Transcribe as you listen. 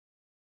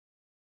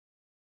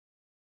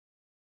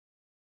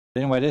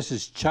Anyway, this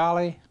is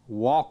Charlie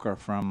Walker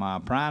from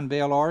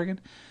Prineville, Oregon.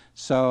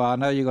 So I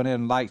know you're going to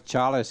like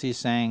Charlie as he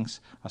sings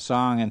a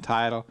song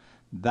entitled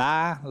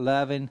Thy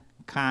Loving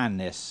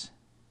Kindness.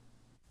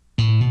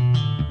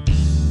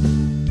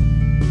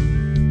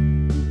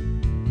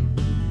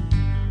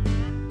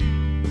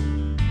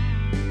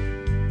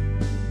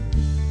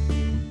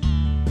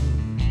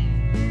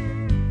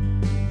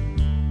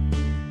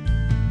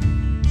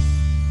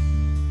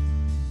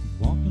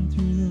 Walking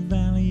through the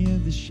valley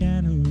of the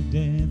shadow of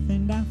death,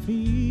 and I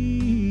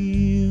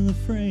feel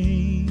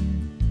afraid.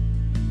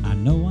 I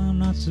know I'm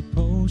not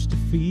supposed to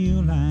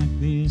feel like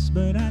this,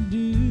 but I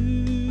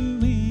do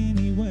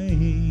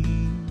anyway.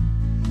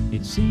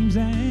 It seems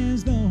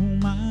as though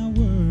my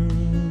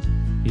world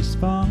is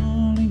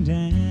falling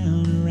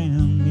down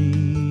around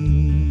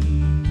me.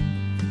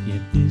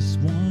 Yet this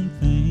one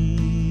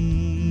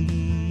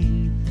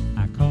thing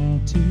I call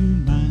to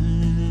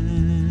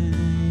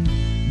mind,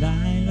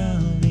 thy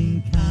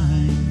loving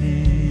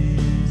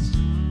kindness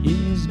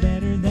is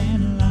better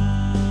than life.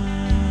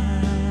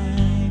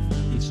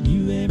 It's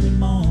new every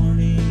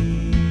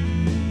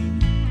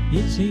morning,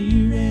 it's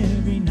here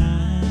every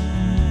night.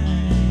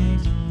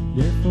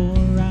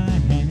 Therefore I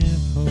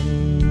have hope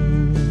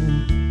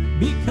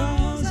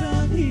because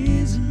of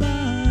his love.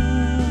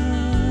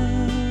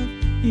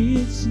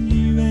 It's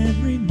new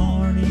every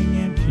morning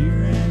and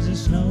pure as a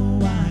snow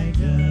white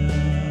dove.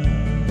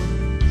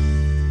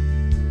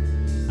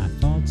 I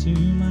fall to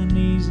my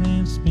knees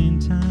and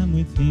spend time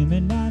with him,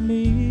 and I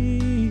listen.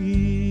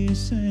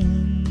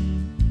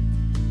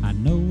 I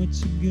know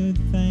it's a good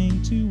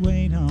thing to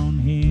wait on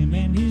him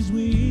and his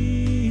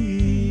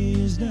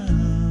wisdom.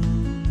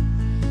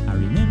 I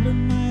remember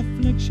my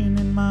affliction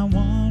and my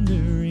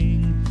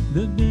wandering,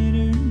 the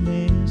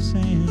bitterness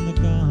and the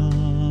gall.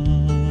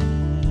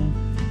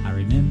 I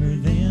remember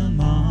them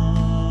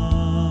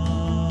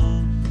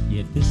all,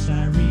 yet this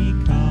I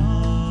recall.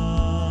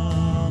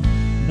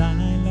 Thy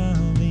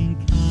loving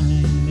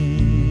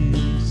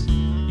kindness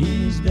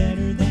is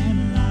better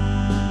than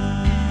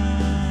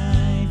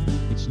life.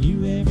 It's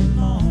new every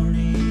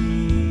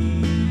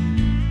morning,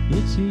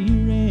 it's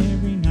here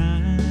every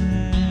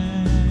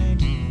night.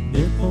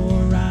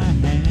 Therefore I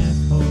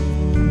have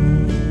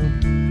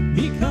hope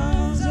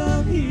because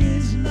of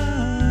his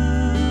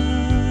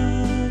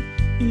love.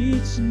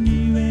 It's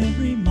new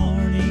every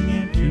morning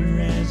and pure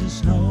as a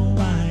snow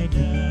white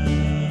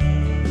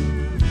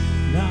dove.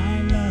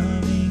 Thy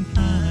loving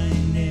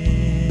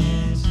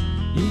kindness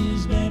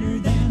is better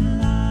than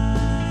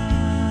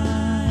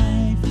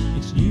life.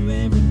 It's new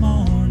every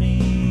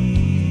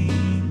morning,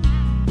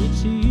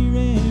 it's here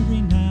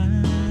every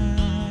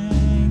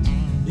night.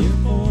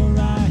 Therefore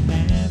I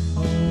have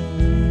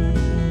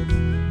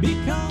hope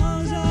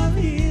because of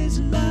his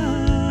love.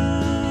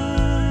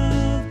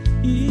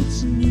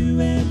 It's new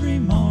every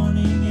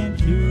morning and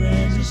pure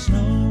as a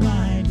snow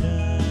white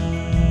dove.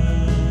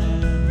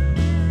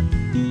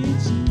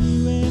 It's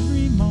new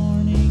every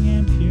morning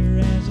and pure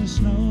as a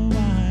snow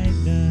white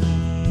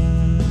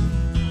dove.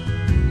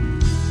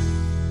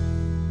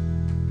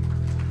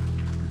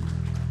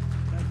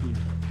 Thank you.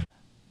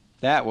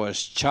 That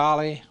was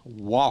Charlie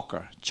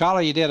Walker.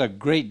 Charlie, you did a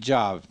great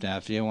job. Now,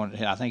 if you want,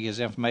 I think his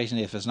information,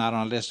 if it's not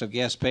on a list of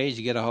guest page,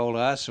 you get a hold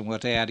of us, and we'll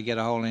tell you how to get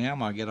a hold of him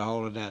or get a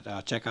hold of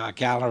that. Check our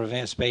calendar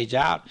events page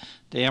out.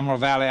 The Emerald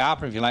Valley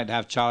Opera, if you'd like to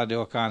have Charlie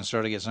do a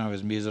concert or get some of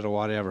his music or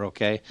whatever,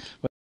 okay?